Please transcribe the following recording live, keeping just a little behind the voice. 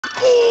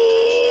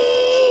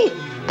Oh,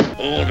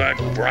 that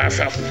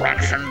brasser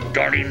fraction,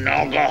 dirty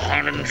Naga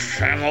hunting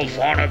Sam of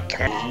honor.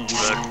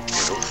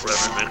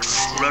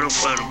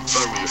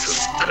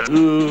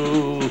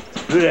 Ooh,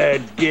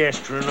 that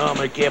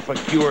gastronomic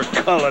epicure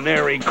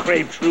culinary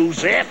crepe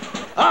Rosette.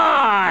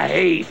 I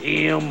hate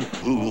him.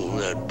 Ooh,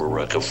 that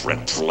baraka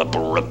fret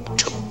flipper up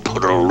to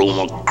put a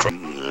luma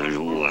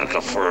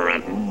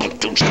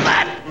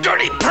that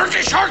dirty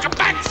Turkish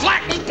harkaback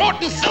flattened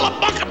Borton Philip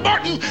Bucket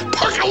Barton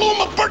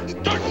Perkaluma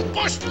Burton Durton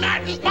Bush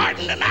Natten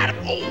Barton and Adam.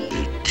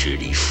 Oh,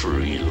 titty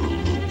free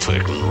looting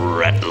picking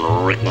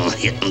ratting ricking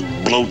hitting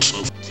bloats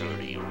and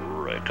dirty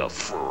wreck of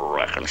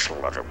frackin'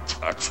 slaughter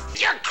pots.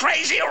 You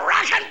crazy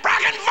rockin'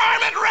 brockin'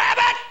 varmint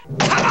rabbit!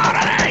 Come out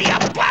of there,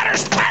 you bladder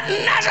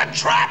spatting as a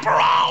trapper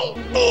all!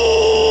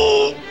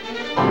 Ooh!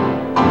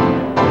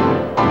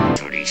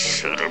 Dirty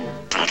center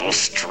battle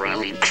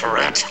strammy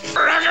crat.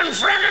 Frackin'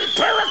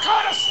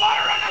 paracotta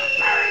slaughter and a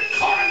parent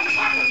corn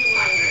fucking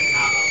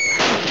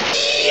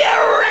you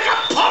wreck a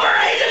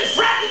pomeranian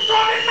fratting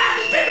throwing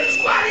mountain baby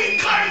squatty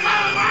corn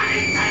fucking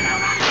rocking kind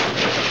of rocking.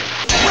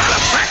 What a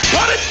fat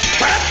butted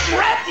crap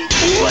ratting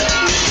wood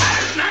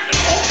pattern knocking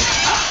hole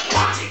up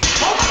boxy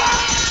over up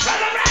from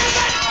the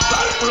rabbit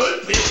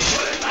blood pit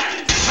put it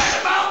back fat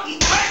about and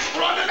back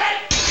running it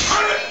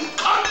turn it and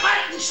cut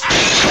back and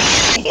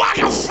shit. Like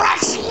a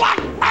frack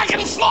slot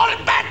rocking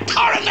floated back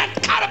turning that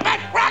cut a back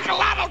rock a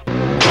lava.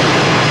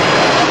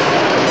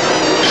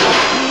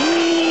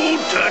 Ooh,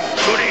 the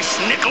goodish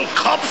nickel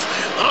cups,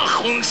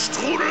 ach und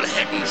strudel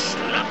hecken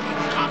schnappen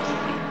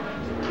Kopf.